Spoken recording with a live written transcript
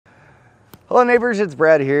Hello neighbors, it's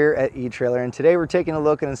Brad here at eTrailer, and today we're taking a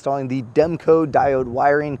look at installing the Demco Diode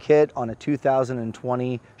Wiring Kit on a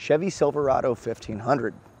 2020 Chevy Silverado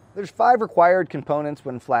 1500. There's 5 required components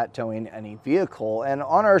when flat towing any vehicle, and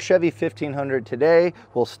on our Chevy 1500 today,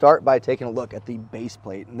 we'll start by taking a look at the base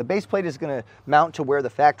plate. And the base plate is going to mount to where the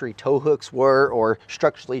factory tow hooks were, or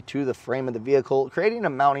structurally to the frame of the vehicle, creating a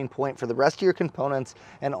mounting point for the rest of your components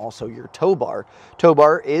and also your tow bar. Tow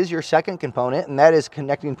bar is your second component, and that is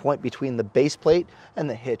connecting point between the base plate and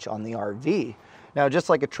the hitch on the RV. Now, just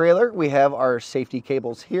like a trailer, we have our safety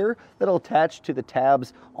cables here that'll attach to the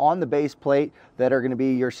tabs on the base plate that are going to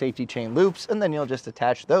be your safety chain loops, and then you'll just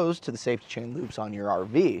attach those to the safety chain loops on your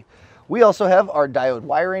RV. We also have our diode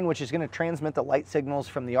wiring, which is going to transmit the light signals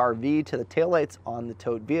from the RV to the taillights on the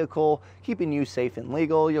towed vehicle, keeping you safe and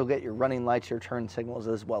legal. You'll get your running lights, your turn signals,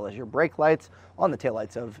 as well as your brake lights on the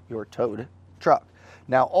taillights of your towed truck.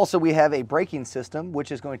 Now, also we have a braking system,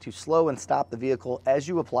 which is going to slow and stop the vehicle as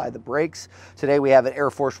you apply the brakes. Today we have an Air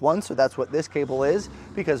Force 1, so that's what this cable is,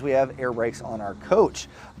 because we have air brakes on our coach.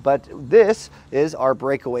 But this is our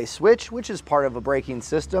breakaway switch, which is part of a braking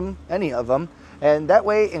system, any of them. And that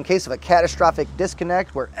way, in case of a catastrophic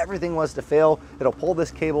disconnect where everything was to fail, it'll pull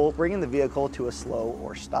this cable, bringing the vehicle to a slow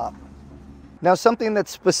or stop. Now, something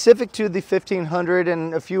that's specific to the 1500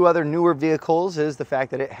 and a few other newer vehicles is the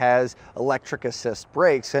fact that it has electric assist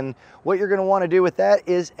brakes. And what you're going to want to do with that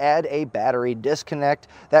is add a battery disconnect.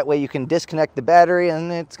 That way you can disconnect the battery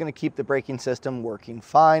and it's going to keep the braking system working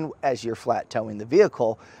fine as you're flat towing the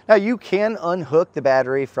vehicle. Now, you can unhook the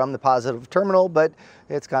battery from the positive terminal, but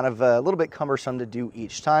it's kind of a little bit cumbersome to do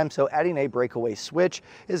each time. So adding a breakaway switch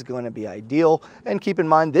is going to be ideal. And keep in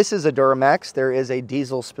mind, this is a Duramax. There is a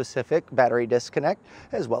diesel specific battery disconnect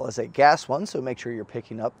as well as a gas one, so make sure you're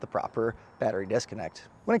picking up the proper battery disconnect.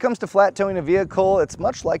 When it comes to flat towing a vehicle, it's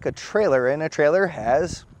much like a trailer, and a trailer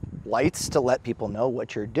has lights to let people know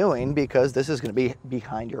what you're doing, because this is going to be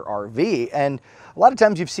behind your RV. And a lot of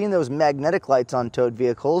times you've seen those magnetic lights on towed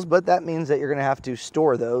vehicles, but that means that you're going to have to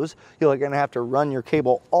store those. You're going to have to run your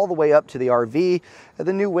cable all the way up to the RV. And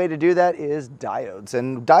the new way to do that is diodes.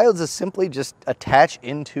 And diodes is simply just attach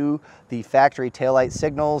into the factory taillight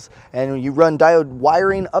signals, and you run diode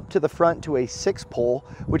wiring up to the front to a 6-pole,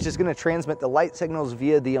 which is going to transmit the light signals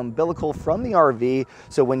via the umbilical from the RV.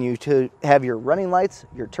 So when you have your running lights,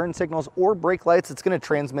 your turn signals, or brake lights, it's going to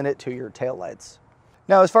transmit it to your taillights.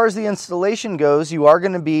 Now, as far as the installation goes, you are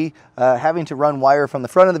going to be having to run wire from the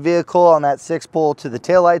front of the vehicle on that 6-pole to the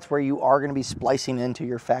taillights, where you are going to be splicing into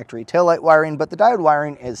your factory taillight wiring. But the diode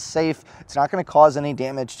wiring is safe. It's not going to cause any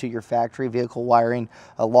damage to your factory vehicle wiring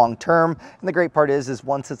long term. And the great part is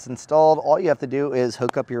once it's installed, all you have to do is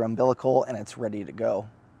hook up your umbilical and it's ready to go.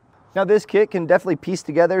 Now, this kit can definitely piece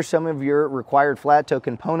together some of your required flat tow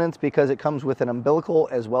components, because it comes with an umbilical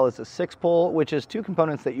as well as a 6-pole, which is 2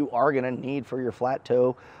 components that you are going to need for your flat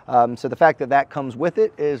tow. So the fact that that comes with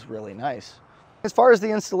it is really nice. As far as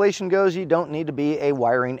the installation goes, you don't need to be a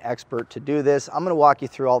wiring expert to do this. I'm going to walk you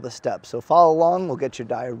through all the steps. So follow along, we'll get your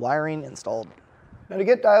diode wiring installed. Now, to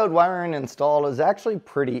get diode wiring installed is actually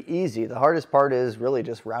pretty easy. The hardest part is really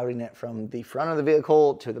just routing it from the front of the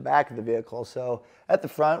vehicle to the back of the vehicle. So at the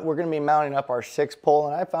front, we're going to be mounting up our 6-pole,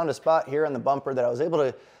 and I found a spot here on the bumper that I was able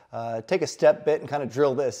to take a step bit and kind of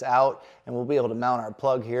drill this out, and we'll be able to mount our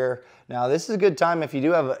plug here. Now, this is a good time if you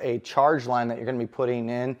do have a charge line that you're going to be putting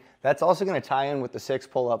in. That's also going to tie in with the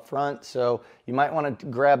 6-pole up front, so you might want to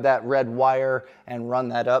grab that red wire and run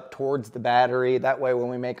that up towards the battery. That way, when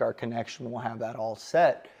we make our connection, we'll have that all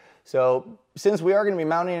set. So since we are going to be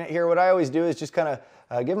mounting it here, what I always do is just kind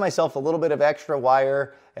of give myself a little bit of extra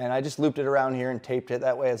wire, and I just looped it around here and taped it.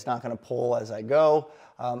 That way it's not going to pull as I go.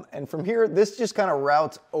 And from here, this just kind of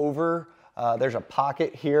routes over. There's a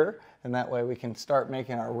pocket here, and that way we can start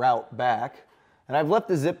making our route back. And I've left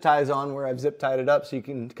the zip ties on where I've zip tied it up so you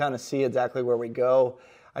can kind of see exactly where we go.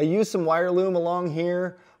 I use some wire loom along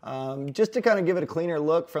here just to kind of give it a cleaner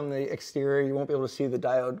look from the exterior. You won't be able to see the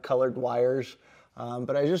diode colored wires.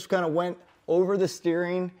 But I just kind of went over the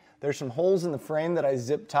steering. There's some holes in the frame that I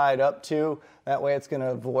zip tied up to. That way it's going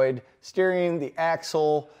to avoid steering, the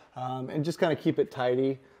axle, and just kind of keep it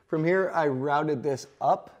tidy. From here, I routed this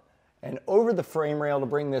up and over the frame rail to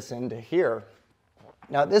bring this into here.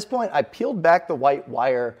 Now, at this point, I peeled back the white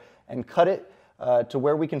wire and cut it to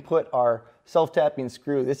where we can put our self-tapping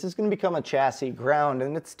screw. This is going to become a chassis ground,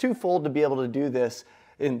 and it's twofold to be able to do this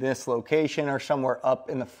in this location or somewhere up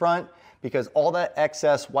in the front, because all that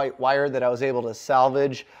excess white wire that I was able to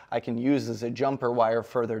salvage, I can use as a jumper wire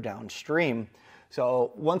further downstream.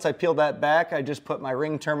 So once I peeled that back, I just put my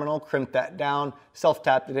ring terminal, crimped that down,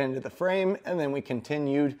 self-tapped it into the frame, and then we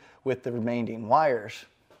continued with the remaining wires.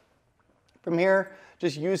 From here,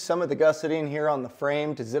 just use some of the gusseting here on the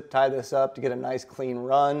frame to zip tie this up to get a nice clean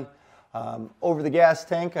run. Over the gas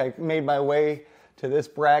tank, I made my way to this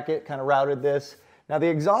bracket, kind of routed this. Now the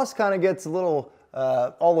exhaust kind of gets a little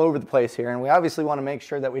all over the place here, and we obviously want to make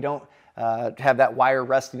sure that we don't have that wire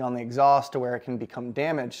resting on the exhaust to where it can become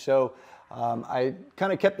damaged. So I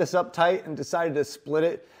kind of kept this up tight and decided to split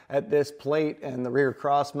it at this plate and the rear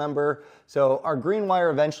cross member. So our green wire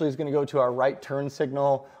eventually is going to go to our right turn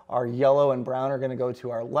signal. Our yellow and brown are going to go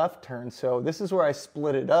to our left turn. So this is where I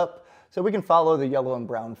split it up so we can follow the yellow and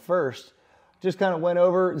brown first. Just kind of went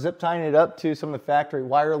over, zip tying it up to some of the factory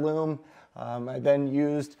wire loom. I then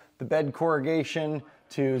used the bed corrugation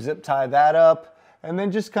to zip tie that up. And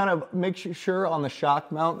then just kind of make sure on the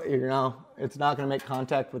shock mount that it's not going to make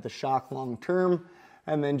contact with the shock long term.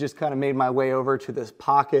 And then just kind of made my way over to this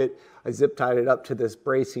pocket. I zip tied it up to this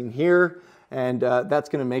bracing here, and that's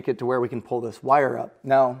going to make it to where we can pull this wire up.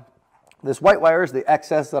 Now, this white wire is the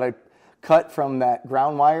excess that I cut from that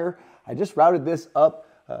ground wire. I just routed this up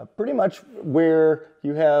pretty much where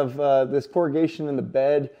you have this corrugation in the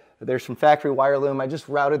bed. There's some factory wire loom. I just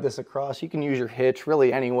routed this across. You can use your hitch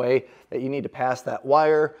really any way that you need to pass that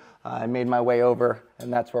wire. I made my way over,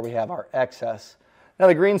 and that's where we have our excess. Now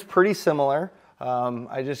the green's pretty similar.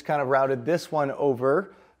 I just kind of routed this one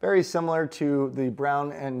over, very similar to the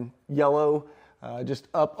brown and yellow, just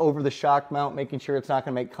up over the shock mount, making sure it's not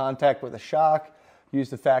going to make contact with the shock. Use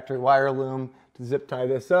the factory wire loom to zip tie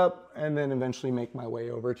this up, and then eventually make my way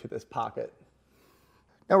over to this pocket.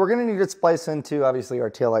 Now we're going to need to splice into obviously our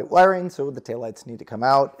taillight wiring, so the taillights need to come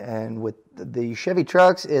out, and with the Chevy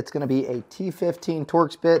trucks it's going to be a T15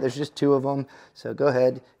 Torx bit. There's just 2 of them, so go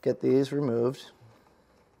ahead, get these removed.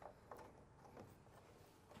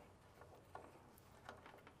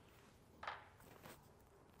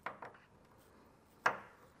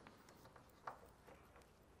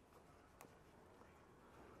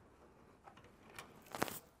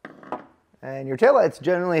 And your taillights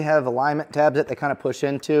generally have alignment tabs that they kind of push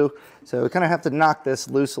into, so we kind of have to knock this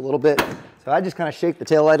loose a little bit. So I just kind of shake the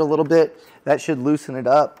taillight a little bit. That should loosen it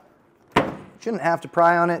up. Shouldn't have to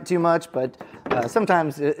pry on it too much, but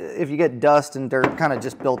sometimes if you get dust and dirt kind of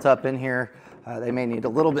just built up in here, they may need a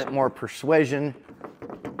little bit more persuasion.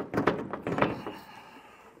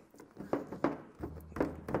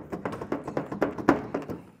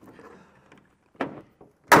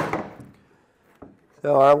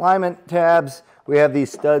 So our alignment tabs, we have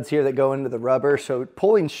these studs here that go into the rubber, so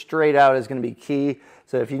pulling straight out is going to be key.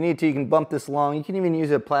 So if you need to, you can bump this along. You can even use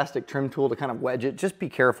a plastic trim tool to kind of wedge it. Just be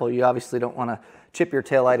careful. You obviously don't want to chip your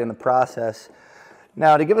taillight in the process.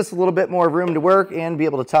 Now to give us a little bit more room to work and be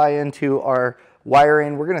able to tie into our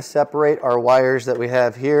wiring, we're going to separate our wires that we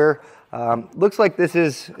have here. Looks like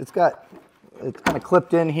it's kind of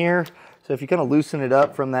clipped in here. So if you kind of loosen it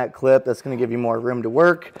up from that clip, that's going to give you more room to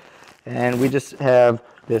work. And we just have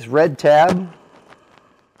this red tab.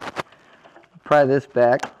 Pry this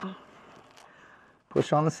back.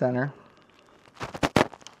 Push on the center.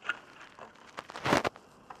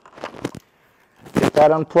 Get that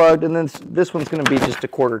unplugged, and then this one's going to be just a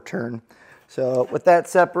 1/4 turn. So with that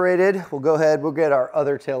separated, we'll go ahead, we'll get our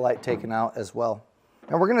other taillight taken out as well.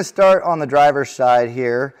 Now we're going to start on the driver's side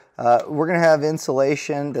here. We're going to have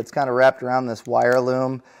insulation that's kind of wrapped around this wire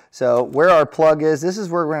loom. So where our plug is, this is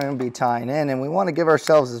where we're going to be tying in, and we want to give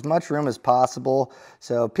ourselves as much room as possible.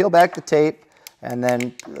 So peel back the tape, and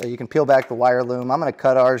then you can peel back the wire loom. I'm going to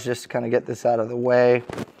cut ours just to kind of get this out of the way.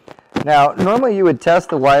 Now, normally you would test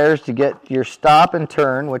the wires to get your stop and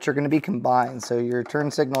turn, which are going to be combined. So your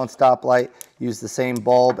turn signal and stop light use the same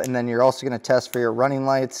bulb, and then you're also going to test for your running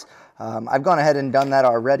lights. I've gone ahead and done that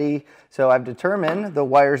already. So I've determined the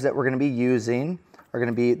wires that we're going to be using are going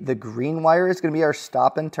to be the green wire is going to be our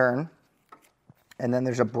stop and turn. And then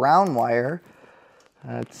there's a brown wire.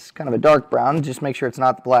 It's kind of a dark brown. Just make sure it's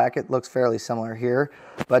not black. It looks fairly similar here.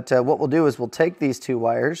 But what we'll do is we'll take these 2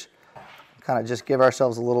 wires, kind of just give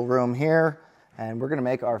ourselves a little room here, and we're going to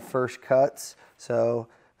make our first cuts. So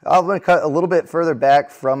I'm going to cut a little bit further back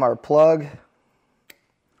from our plug.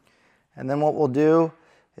 And then what we'll do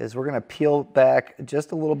is we're going to peel back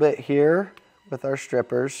just a little bit here with our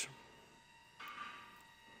strippers.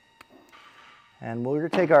 And we're going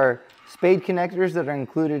to take our spade connectors that are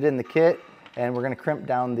included in the kit, and we're going to crimp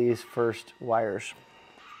down these first wires.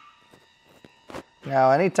 Now,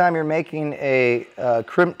 anytime you're making a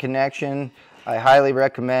crimp connection, I highly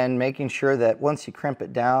recommend making sure that once you crimp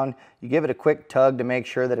it down, you give it a quick tug to make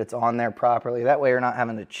sure that it's on there properly. That way you're not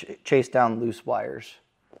having to chase down loose wires.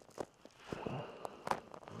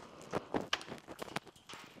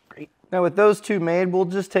 Great. Now with those 2 made, we'll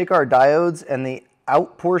just take our diodes and the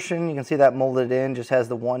out portion, you can see that molded in, just has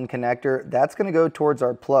the one connector. That's going to go towards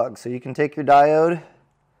our plug. So you can take your diode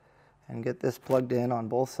and get this plugged in on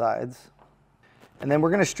both sides. And then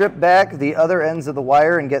we're going to strip back the other ends of the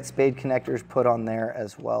wire and get spade connectors put on there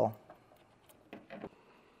as well.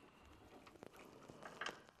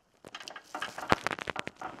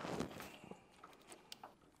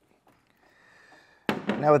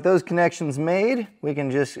 Now with those connections made, we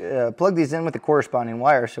can just plug these in with the corresponding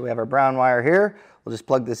wire. So we have our brown wire here. We'll just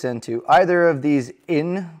plug this into either of these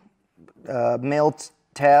male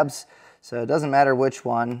tabs. So it doesn't matter which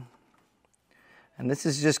one. And this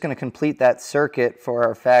is just going to complete that circuit for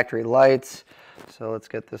our factory lights. So let's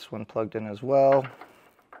get this one plugged in as well.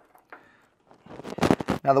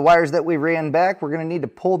 Now the wires that we ran back, we're going to need to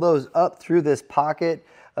pull those up through this pocket.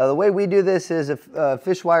 The way we do this is a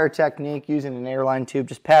fish wire technique using an airline tube.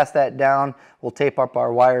 Just pass that down. We'll tape up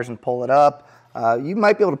our wires and pull it up. You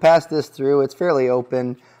might be able to pass this through. It's fairly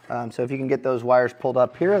open. So if you can get those wires pulled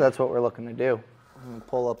up here, that's what we're looking to do. I'm going to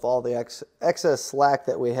pull up all the excess slack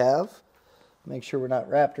that we have. Make sure we're not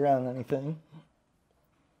wrapped around anything.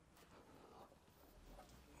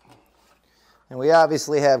 And we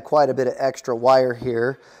obviously have quite a bit of extra wire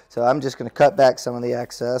here. So I'm just going to cut back some of the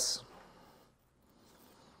excess.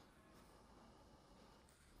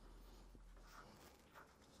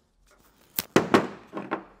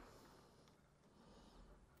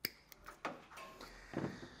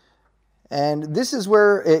 And this is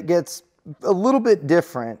where it gets a little bit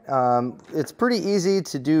different. It's pretty easy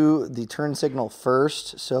to do the turn signal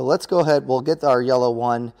first. So let's go ahead, we'll get our yellow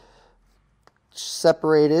one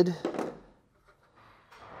separated.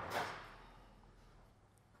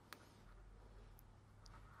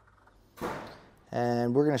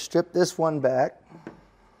 And we're going to strip this one back.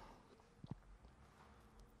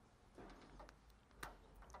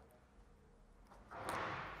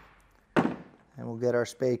 And we'll get our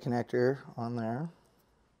spade connector on there.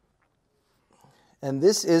 And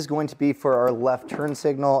this is going to be for our left turn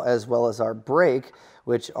signal as well as our brake,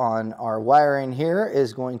 which on our wiring here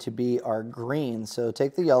is going to be our green. So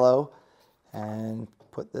take the yellow and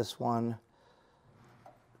put this one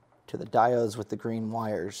to the diodes with the green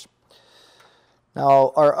wires.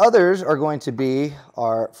 Now our others are going to be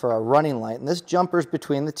for our running light, and this jumper's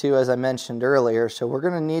between the two as I mentioned earlier, so we're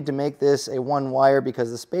going to need to make this a one wire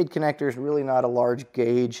because the spade connector is really not a large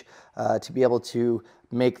gauge to be able to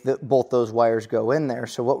make both those wires go in there.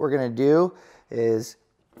 So what we're going to do is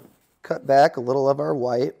cut back a little of our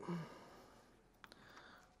white.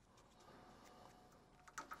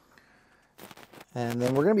 And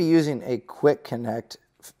then we're going to be using a quick connect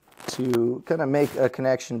to kind of make a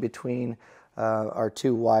connection between our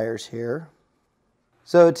two wires here.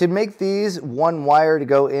 So to make these one wire to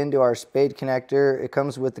go into our spade connector, it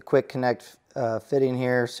comes with the quick connect fitting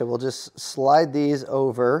here. So we'll just slide these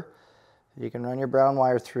over. You can run your brown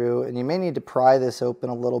wire through, and you may need to pry this open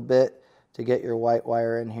a little bit to get your white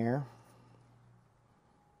wire in here.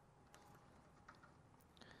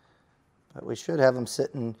 But we should have them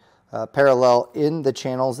sitting parallel in the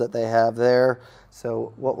channels that they have there.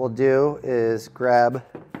 So what we'll do is grab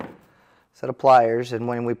set of pliers, and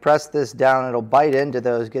when we press this down, it'll bite into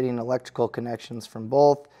those, getting electrical connections from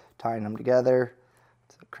both, tying them together.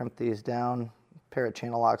 So crimp these down. A pair of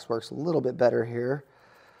channel locks works a little bit better here.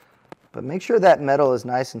 But make sure that metal is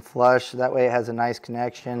nice and flush, that way it has a nice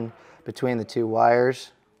connection between the two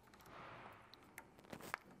wires.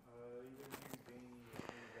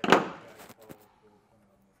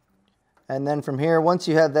 And then from here, once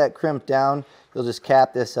you have that crimped down, you'll just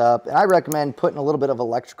cap this up. And I recommend putting a little bit of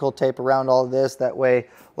electrical tape around all of this. That way,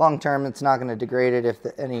 long term, it's not going to degrade it if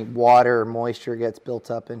any water or moisture gets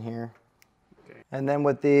built up in here. Okay. And then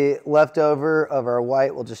with the leftover of our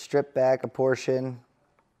white, we'll just strip back a portion.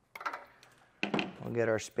 We'll get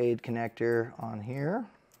our spade connector on here.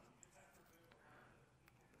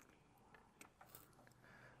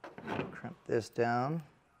 Crimp this down.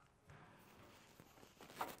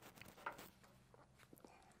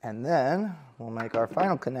 And then we'll make our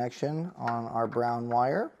final connection on our brown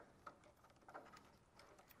wire.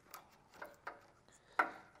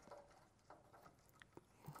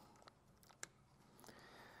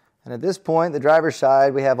 And at this point, the driver's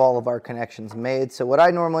side, we have all of our connections made. So what I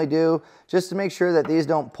normally do, just to make sure that these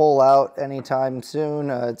don't pull out anytime soon,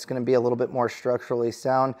 it's going to be a little bit more structurally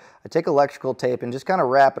sound, I take electrical tape and just kind of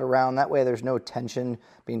wrap it around. That way there's no tension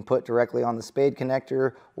being put directly on the spade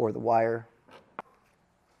connector or the wire.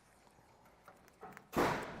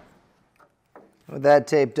 With that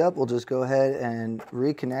taped up, we'll just go ahead and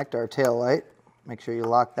reconnect our tail light. Make sure you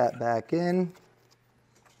lock that back in.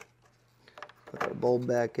 Put our bulb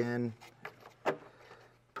back in.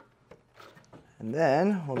 And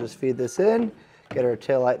then we'll just feed this in, get our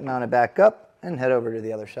taillight mounted back up, and head over to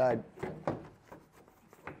the other side.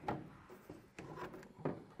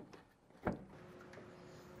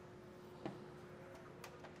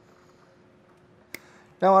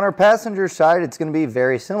 Now on our passenger side, it's going to be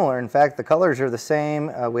very similar. In fact, the colors are the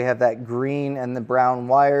same. We have that green and the brown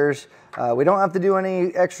wires. We don't have to do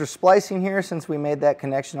any extra splicing here since we made that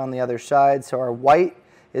connection on the other side. So our white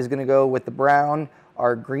is going to go with the brown.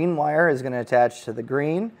 Our green wire is going to attach to the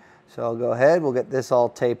green. So I'll go ahead, we'll get this all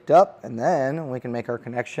taped up, and then we can make our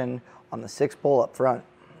connection on the 6-pole up front.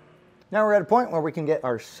 Now we're at a point where we can get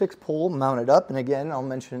our 6-pole mounted up, and again, I'll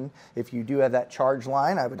mention if you do have that charge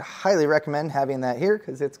line, I would highly recommend having that here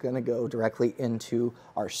because it's going to go directly into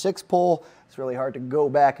our 6-pole. It's really hard to go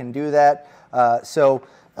back and do that. So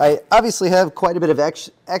I obviously have quite a bit of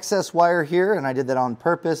excess wire here, and I did that on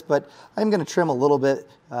purpose, but I'm going to trim a little bit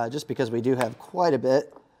just because we do have quite a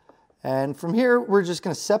bit. And from here, we're just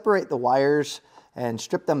going to separate the wires and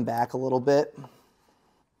strip them back a little bit.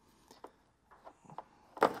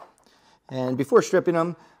 And before stripping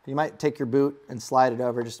them, you might take your boot and slide it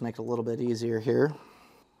over just to make it a little bit easier here.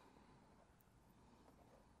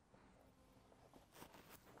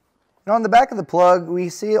 Now on the back of the plug, we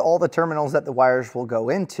see all the terminals that the wires will go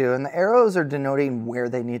into, and the arrows are denoting where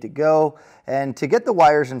they need to go. And to get the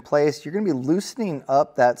wires in place, you're going to be loosening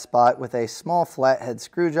up that spot with a small flathead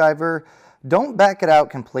screwdriver. Don't back it out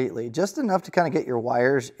completely, just enough to kind of get your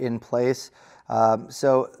wires in place.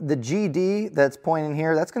 So the GD that's pointing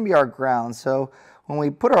here, that's going to be our ground. So when we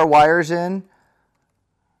put our wires in,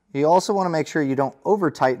 you also want to make sure you don't over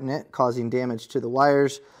tighten it, causing damage to the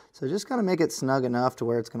wires. So just kind of make it snug enough to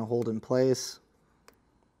where it's going to hold in place.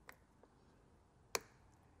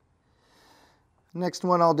 Next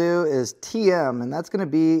one I'll do is TM, and that's going to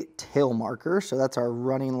be tail marker. So that's our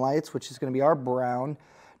running lights, which is going to be our brown.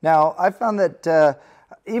 Now I found that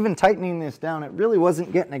even tightening this down, it really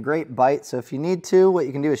wasn't getting a great bite. So if you need to, what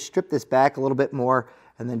you can do is strip this back a little bit more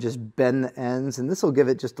and then just bend the ends, and this will give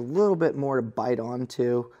it just a little bit more to bite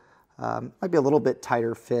onto. Might be a little bit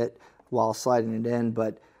tighter fit while sliding it in,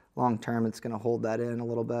 but long term it's going to hold that in a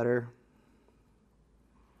little better.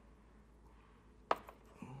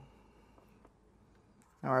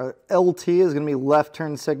 Our LT is going to be left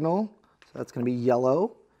turn signal, so that's going to be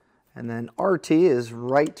yellow. And then RT is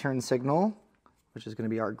right turn signal, which is going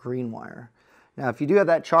to be our green wire. Now if you do have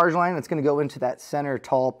that charge line, it's going to go into that center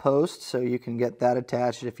tall post, so you can get that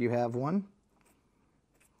attached if you have one.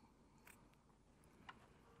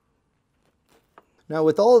 Now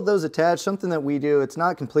with all of those attached, something that we do, it's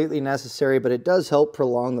not completely necessary, but it does help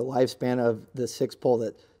prolong the lifespan of the 6-pole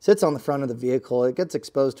that sits on the front of the vehicle. It gets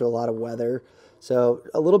exposed to a lot of weather. So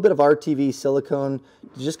a little bit of RTV silicone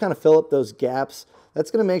to just kind of fill up those gaps. That's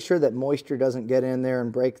going to make sure that moisture doesn't get in there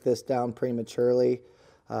and break this down prematurely.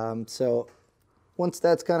 So once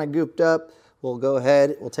that's kind of gooped up, we'll go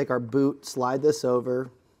ahead, we'll take our boot, slide this over,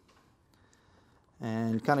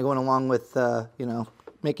 and kind of going along with,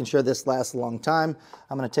 making sure this lasts a long time.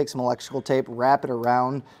 I'm going to take some electrical tape, wrap it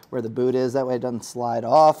around where the boot is, that way it doesn't slide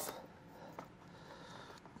off.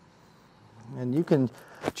 And you can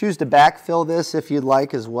choose to backfill this if you'd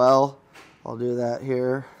like as well. I'll do that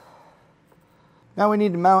here. Now we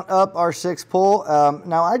need to mount up our 6-pole.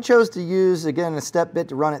 Now I chose to use, again, a step bit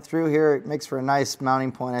to run it through here. It makes for a nice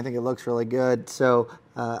mounting point. I think it looks really good. So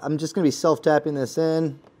I'm just going to be self-tapping this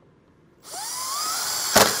in.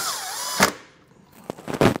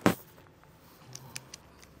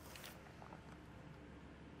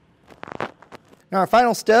 Now our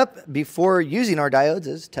final step before using our diodes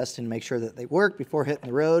is testing to make sure that they work before hitting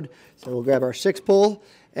the road. So we'll grab our 6-pole,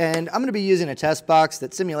 and I'm going to be using a test box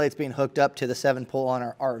that simulates being hooked up to the 7-pole on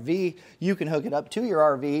our RV. You can hook it up to your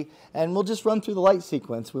RV, and we'll just run through the light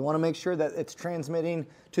sequence. We want to make sure that it's transmitting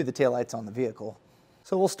to the taillights on the vehicle.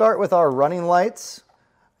 So we'll start with our running lights.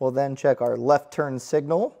 We'll then check our left turn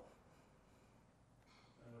signal.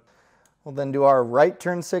 We'll then do our right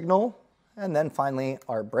turn signal, and then finally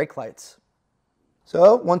our brake lights.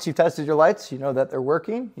 So once you've tested your lights, you know that they're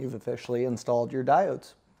working, you've officially installed your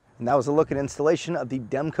diodes. And that was a look at installation of the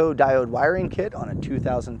Demco Diode Wiring Kit on a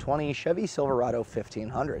 2020 Chevy Silverado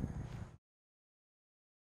 1500.